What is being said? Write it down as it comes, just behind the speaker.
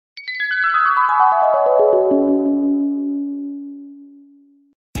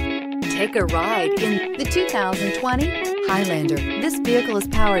Take a ride in the 2020 Highlander. This vehicle is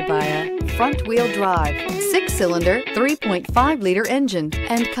powered by a front-wheel drive, 6-cylinder, 3.5-liter engine,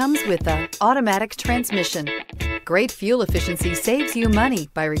 and comes with an automatic transmission. Great fuel efficiency saves you money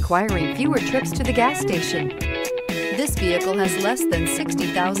by requiring fewer trips to the gas station. This vehicle has less than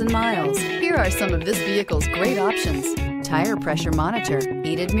 60,000 miles. Here are some of this vehicle's great options: tire pressure monitor,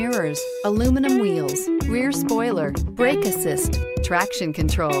 heated mirrors, aluminum wheels, rear spoiler, brake assist, traction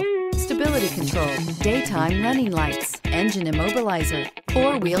control, stability control, daytime running lights, engine immobilizer,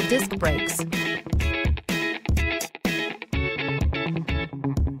 4-wheel disc brakes.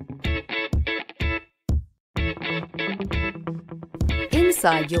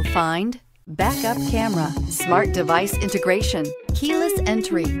 Inside you'll find backup camera, smart device integration, keyless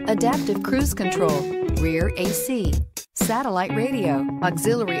entry, adaptive cruise control, rear AC, satellite radio,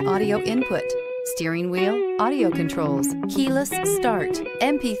 auxiliary audio input, steering wheel audio controls, keyless start,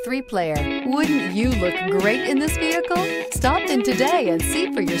 MP3 player. Wouldn't you look great in this vehicle? Stop in today and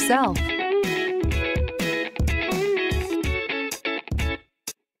see for yourself.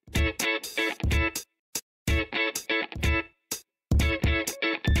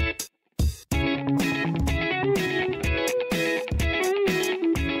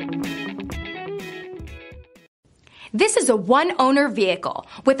 This is a one-owner vehicle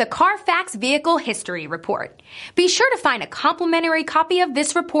with a Carfax Vehicle History Report. Be sure to find a complimentary copy of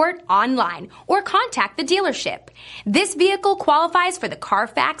this report online or contact the dealership. This vehicle qualifies for the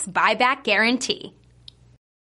Carfax Buyback Guarantee.